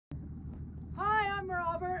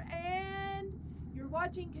Robert, and you're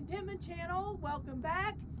watching Contentment channel. Welcome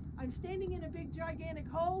back. I'm standing in a big gigantic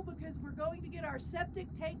hole because we're going to get our septic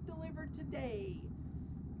tank delivered today.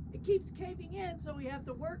 It keeps caving in, so we have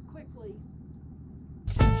to work quickly.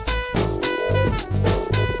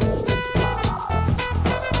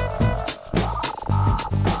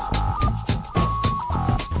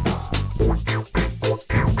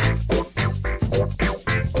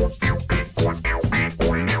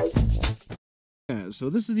 So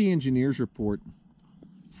this is the engineer's report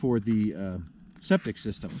for the septic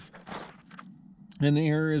system, and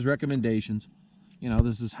here is recommendations. You know,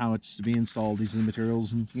 this is how it's to be installed. These are the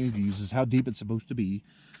materials and use. This is how deep it's supposed to be.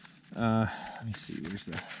 Let me see. Where's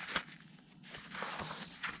the? There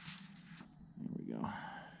we go.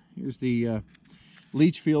 Here's the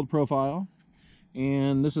leach field profile,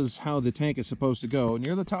 and this is how the tank is supposed to go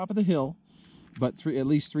near the top of the hill, but at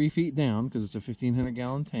least 3 feet down, because it's a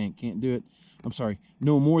 1,500-gallon tank. Can't do it. I'm sorry,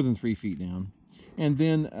 no more than 3 feet down. And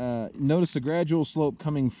then notice the gradual slope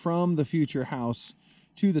coming from the future house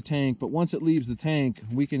to the tank, but once it leaves the tank,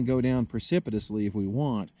 we can go down precipitously if we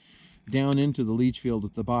want, down into the leach field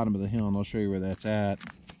at the bottom of the hill, and I'll show you where that's at.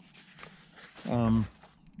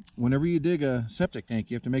 Whenever you dig a septic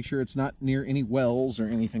tank, you have to make sure it's not near any wells or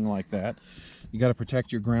anything like that. You got to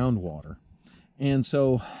protect your groundwater. And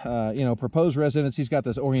so, you know, proposed residence, he's got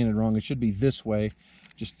this oriented wrong. It should be this way.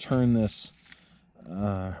 Just turn this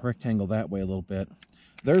rectangle that way a little bit.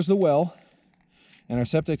 There's the well, and our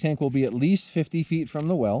septic tank will be at least 50 feet from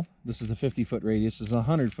the well. This is the 50-foot radius. This is a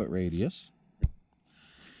 100-foot radius.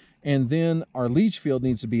 And then our leach field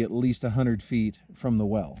needs to be at least 100 feet from the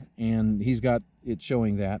well, and he's got it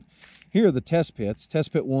showing that. Here are the test pits.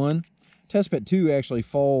 Test pit 1. Test pit 2 actually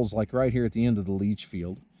falls like right here at the end of the leach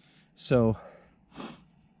field. So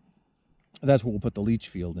that's where we'll put the leach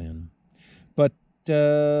field in. But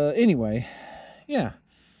anyway, yeah,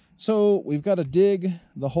 so we've got to dig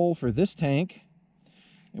the hole for this tank,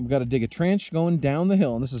 and we've got to dig a trench going down the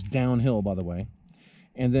hill, and this is downhill, by the way,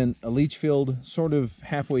 and then a leach field sort of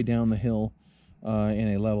halfway down the hill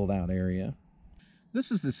in a leveled out area.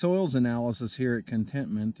 This is the soils analysis here at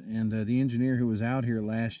Contentment, and the engineer who was out here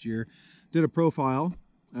last year did a profile.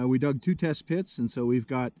 We dug 2 test pits, and so we've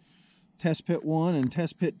got test pit 1 and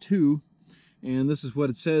test pit 2. And this is what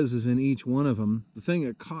it says is in each one of them. The thing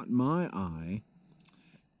that caught my eye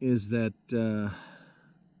is that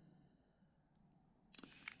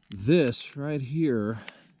this right here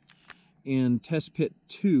in test pit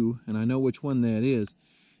 2, and I know which one that is,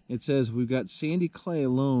 it says we've got sandy clay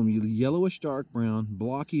loam, yellowish dark brown,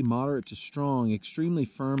 blocky, moderate to strong, extremely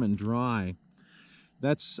firm and dry.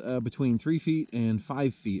 That's between 3 feet and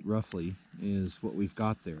 5 feet roughly is what we've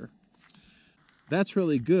got there. That's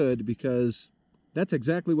really good because that's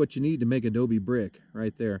exactly what you need to make adobe brick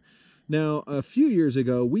right there. Now, a few years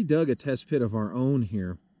ago, we dug a test pit of our own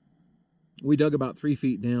here. We dug about 3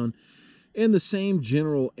 feet down in the same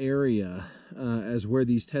general area as where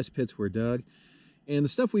these test pits were dug. And the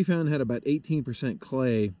stuff we found had about 18%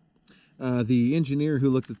 clay. The engineer who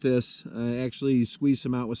looked at this actually squeezed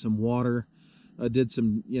some out with some water, did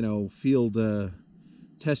some, you know, field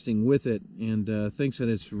testing with it, and thinks that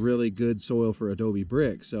it's really good soil for adobe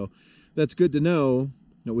brick. So that's good to know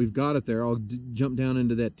that we've got it there. I'll jump down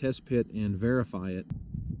into that test pit and verify it.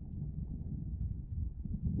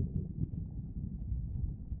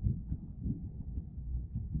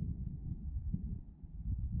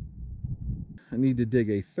 I need to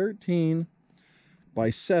dig a 13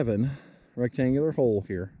 by 7 rectangular hole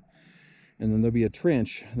here, and then there'll be a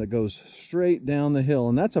trench that goes straight down the hill,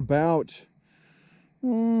 and that's about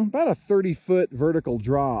a 30-foot vertical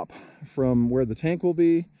drop from where the tank will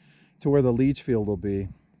be to where the leach field will be. I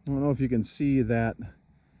don't know if you can see that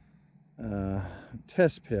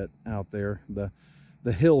test pit out there,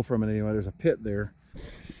 the hill from it anyway. There's a pit there.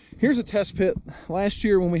 Here's a test pit. Last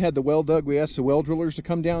year when we had the well dug, we asked the well drillers to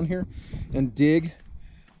come down here and dig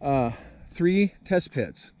 3 test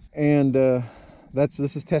pits. And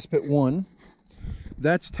this is test pit 1.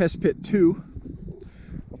 That's test pit 2.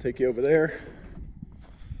 I'll take you over there.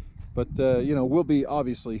 But, you know, we'll be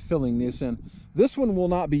obviously filling this in. This one will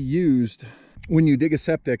not be used when you dig a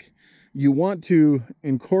septic. You want to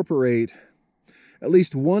incorporate at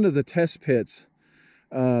least one of the test pits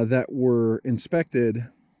that were inspected,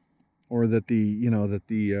 or that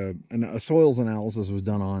a soils analysis was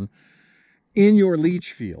done on, in your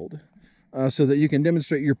leach field, so that you can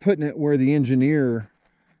demonstrate you're putting it where the engineer,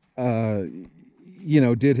 you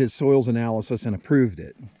know, did his soils analysis and approved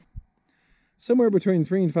it. Somewhere between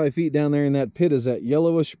 3 and 5 feet down there in that pit is that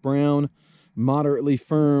yellowish brown, moderately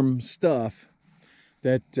firm stuff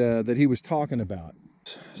that he was talking about.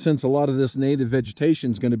 Since a lot of this native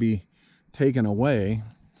vegetation is going to be taken away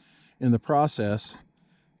in the process,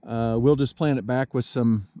 we'll just plant it back with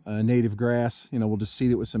some native grass. You know, we'll just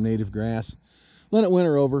seed it with some native grass, let it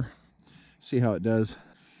winter over, see how it does.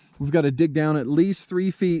 We've got to dig down at least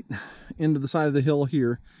 3 feet into the side of the hill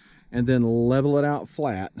here and then level it out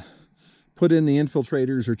flat, put in the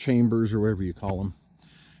infiltrators or chambers or whatever you call them,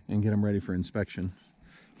 and get them ready for inspection.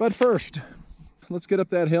 But first, let's get up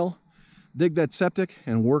that hill, dig that septic,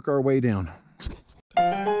 and work our way down.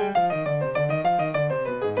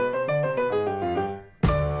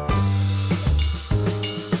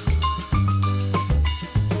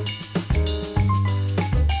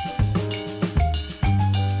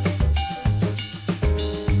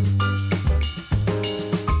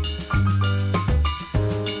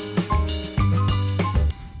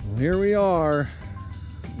 Here we are.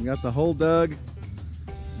 We got the hole dug,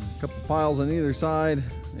 a couple piles on either side.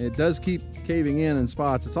 It does keep caving in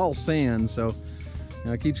spots. It's all sand, so you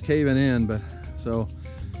know, it keeps caving in. But so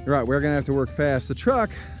you're right, we're gonna have to work fast. The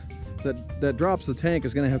truck that drops the tank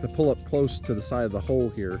is gonna have to pull up close to the side of the hole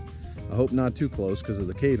here. I hope not too close because of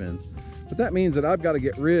the cave-ins. But that means that I've got to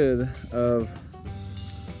get rid of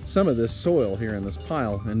some of this soil here in this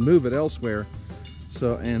pile and move it elsewhere.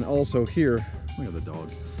 So, and also here, look at the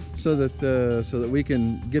dog. So that we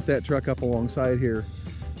can get that truck up alongside here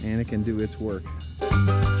and it can do its work.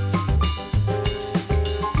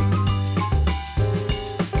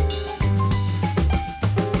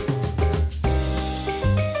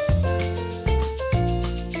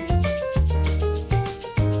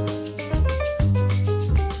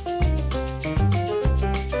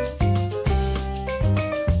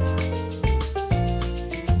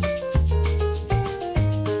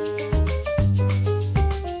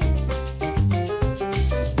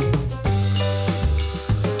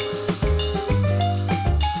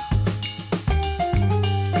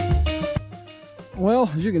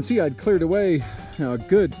 Well, as you can see, I'd cleared away a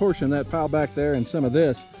good portion of that pile back there and some of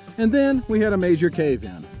this. And then we had a major cave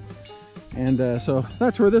in. And so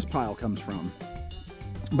that's where this pile comes from.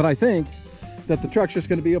 But I think that the truck's just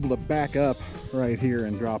going to be able to back up right here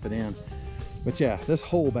and drop it in. But yeah, this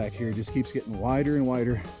hole back here just keeps getting wider and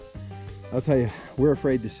wider. I'll tell you, we're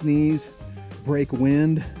afraid to sneeze, break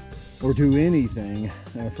wind, or do anything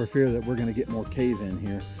for fear that we're going to get more cave in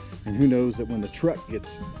here. And who knows that when the truck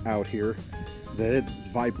gets out here, that its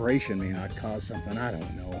vibration may not cause something, I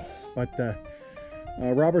don't know. But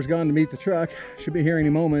Robert's gone to meet the truck, should be here any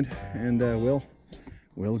moment, and we'll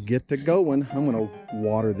get to going. I'm gonna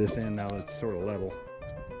water this in now that it's sort of level.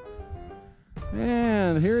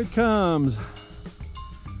 And here it comes,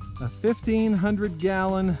 a 1,500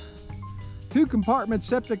 gallon 2-compartment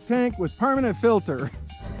septic tank with permanent filter.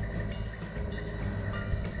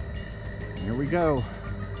 Here we go.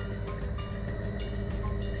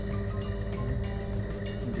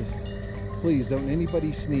 Please don't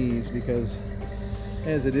anybody sneeze, because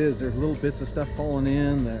as it is, there's little bits of stuff falling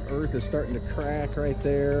in. The earth is starting to crack right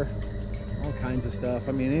there. All kinds of stuff.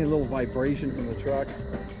 I mean, any little vibration from the truck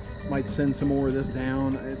might send some more of this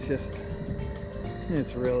down. It's just,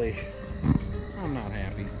 it's really, I'm not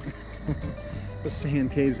happy. The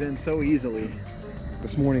sand caves in so easily.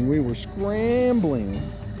 This morning we were scrambling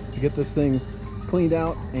to get this thing cleaned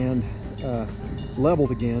out and leveled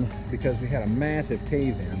again because we had a massive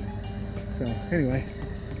cave in. So anyway,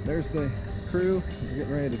 there's the crew. We're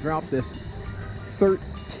getting ready to drop this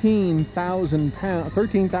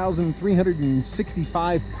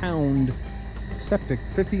 13,365 pound septic,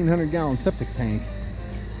 1,500 gallon septic tank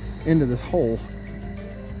into this hole.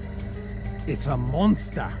 It's a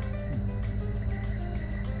monster.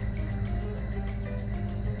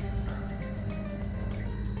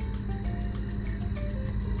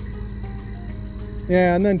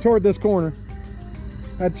 Yeah, and then toward this corner.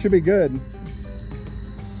 That should be good.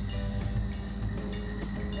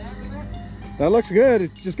 That looks good.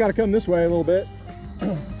 It just got to come this way a little bit.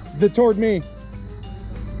 Toward me.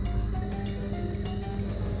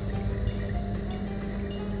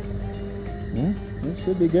 Yeah, this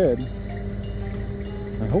should be good.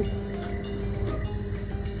 I hope.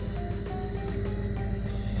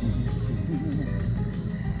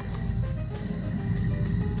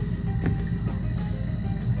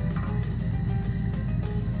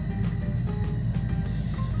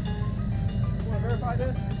 Verify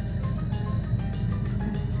this?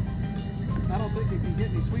 I don't think it can get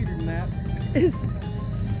any sweeter than that.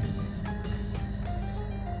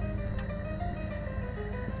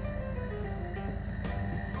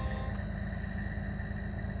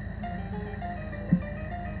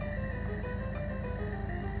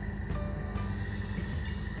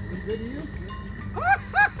 Good to you?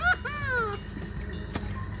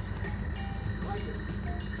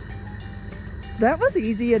 That was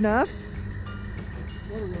easy enough.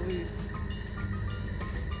 What a relief.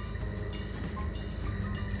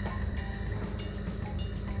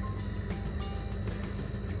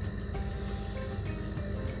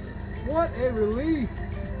 What a relief.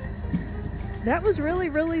 That was really,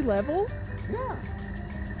 really level. Yeah.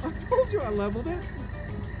 I told you I leveled it.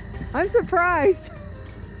 I'm surprised.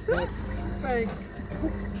 Thanks.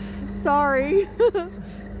 Sorry.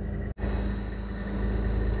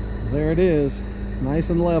 There it is.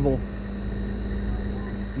 Nice and level.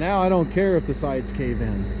 Now I don't care if the sides cave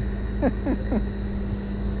in.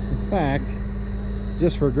 In fact,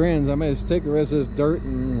 just for grins, I may just take the rest of this dirt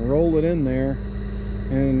and roll it in there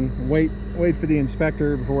and wait for the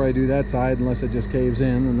inspector before I do that side, unless it just caves in,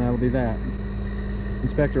 and that'll be that.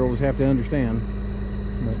 Inspector will just have to understand.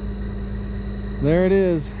 But there it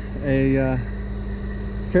is, a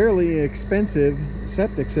fairly expensive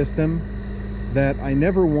septic system that I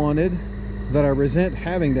never wanted, that I resent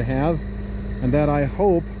having to have, and that I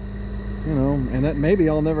hope, you know, and that maybe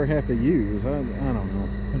I'll never have to use. I don't know.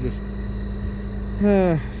 I just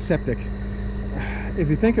septic. If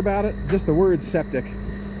you think about it, just the word septic,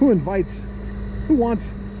 who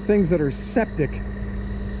wants things that are septic,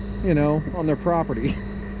 you know, on their property?